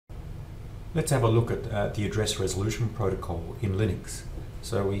Let's have a look at the address resolution protocol in Linux.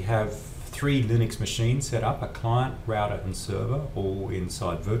 So we have three Linux machines set up, a client, router and server, all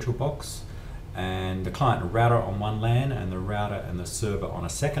inside VirtualBox, and the client and router on one LAN and the router and the server on a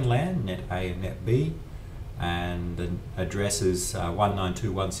second LAN, net A and net B, and the address is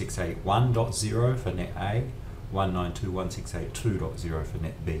 192.168.1.0 for net A, 192.168.2.0 for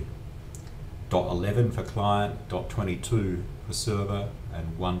net B. .11 for client, .22 for server,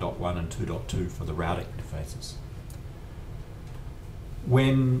 and 1.1 and 2.2 for the router interfaces.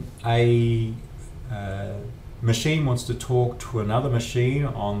 When a machine wants to talk to another machine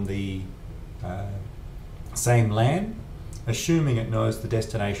on the same LAN, assuming it knows the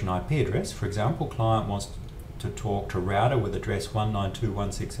destination IP address, for example, client wants to talk to router with address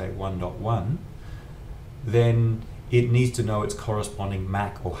 192.168.1.1, then it needs to know its corresponding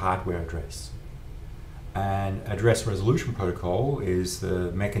MAC or hardware address. And address resolution protocol is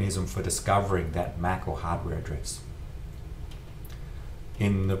the mechanism for discovering that MAC or hardware address.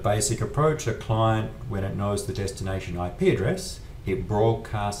 In the basic approach, a client, when it knows the destination IP address, it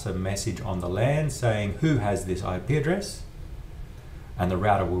broadcasts a message on the LAN saying who has this IP address, and the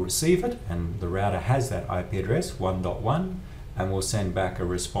router will receive it, and the router has that IP address, 1.1, and will send back a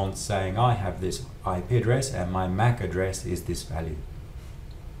response saying I have this IP address and my MAC address is this value.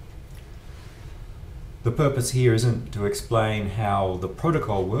 The purpose here isn't to explain how the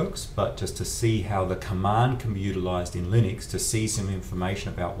protocol works, but just to see how the command can be utilized in Linux to see some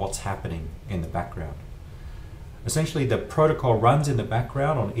information about what's happening in the background. Essentially, the protocol runs in the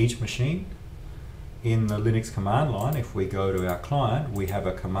background on each machine. In the Linux command line, if we go to our client, we have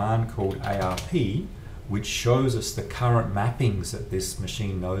a command called ARP, which shows us the current mappings that this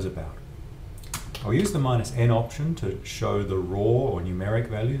machine knows about. I'll use the -n option to show the raw or numeric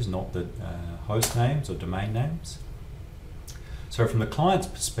values, not the host names or domain names. So from the client's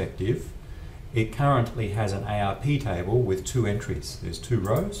perspective, it currently has an ARP table with two entries. There's two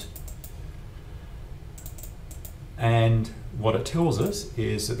rows. And what it tells us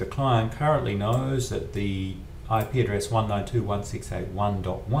is that the client currently knows that the IP address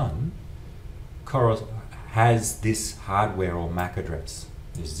 192.168.1.1 has this hardware or MAC address,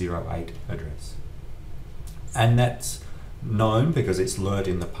 this 08 address. And that's known because it's learned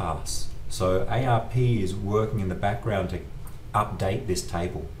in the past. So ARP is working in the background to update this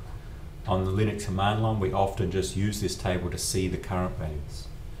table. On the Linux command line, we often just use this table to see the current values.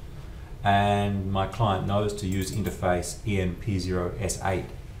 And my client knows to use interface ENP0S8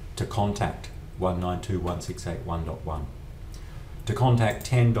 to contact 192.168.1.1. To contact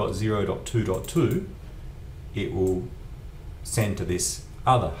 10.0.2.2, it will send to this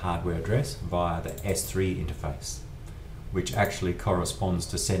other hardware address via the S3 interface, which actually corresponds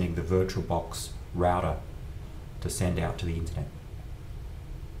to sending the VirtualBox router to send out to the internet.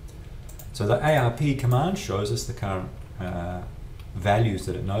 So the ARP command shows us the current values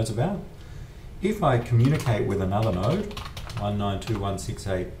that it knows about. If I communicate with another node,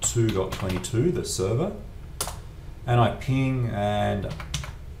 192.168.2.22, the server, and I ping and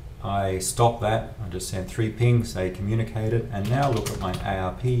I stop that, I just send 3 pings, they communicated, and now look at my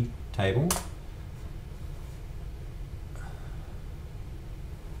ARP table.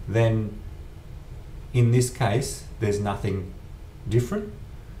 Then in this case, there's nothing different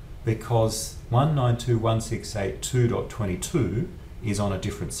because 192.168.2.22 is on a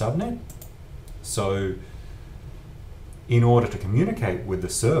different subnet. So in order to communicate with the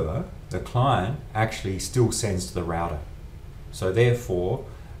server, the client actually still sends to the router. So therefore,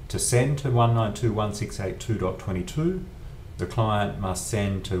 to send to 192.168.2.22, the client must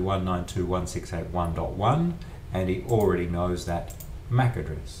send to 192.168.1.1, and he already knows that MAC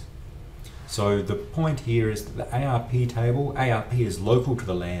address. So the point here is that the ARP table, ARP is local to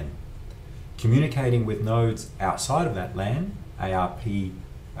the LAN. Communicating with nodes outside of that LAN, ARP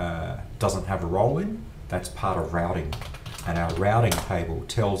doesn't have a role in. That's part of routing. And our routing table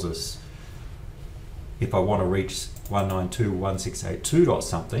tells us if I want to reach 192.168.2.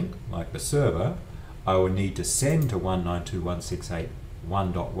 something, like the server, I would need to send to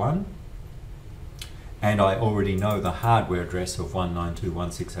 192.168.1.1, and I already know the hardware address of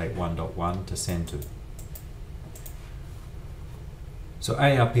 192.168.1.1 to send to. So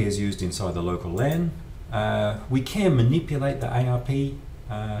ARP is used inside the local LAN. We can manipulate the ARP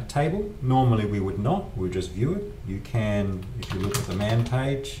table. Normally we would not, we would just view it. You can, if you look at the man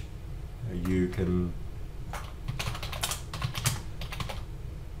page, you can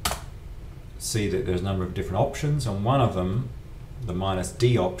see that there's a number of different options, and one of them, the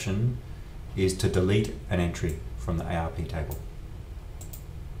 -D option, is to delete an entry from the ARP table.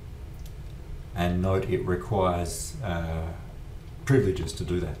 And note it requires privileges to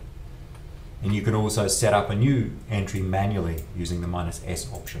do that. And you can also set up a new entry manually using the -S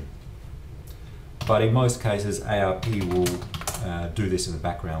option. But in most cases, ARP will do this in the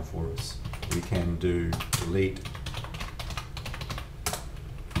background for us. We can do delete.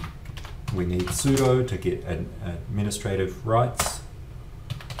 We need sudo to get administrative rights.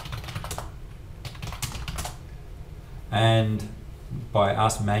 And by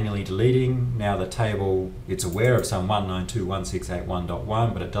us manually deleting, now the table, it's aware of some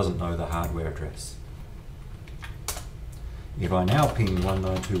 192.168.1.1, but it doesn't know the hardware address. If I now ping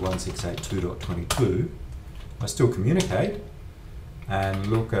 192.168.2.22, I still communicate and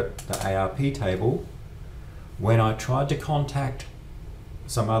look at the ARP table. When I tried to contact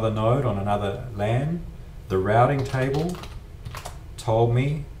some other node on another LAN, the routing table told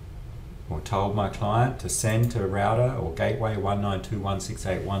me, or told my client, to send to router or gateway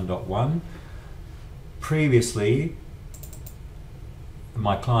 192.168.1.1. Previously,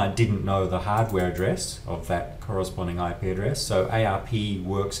 my client didn't know the hardware address of that corresponding IP address, so ARP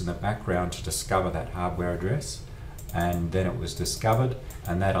works in the background to discover that hardware address, and then it was discovered,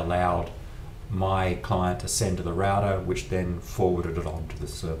 and that allowed my client to send to the router, which then forwarded it on to the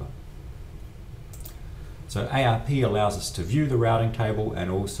server. So ARP allows us to view the routing table and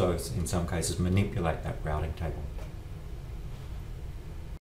also, in some cases, manipulate that routing table.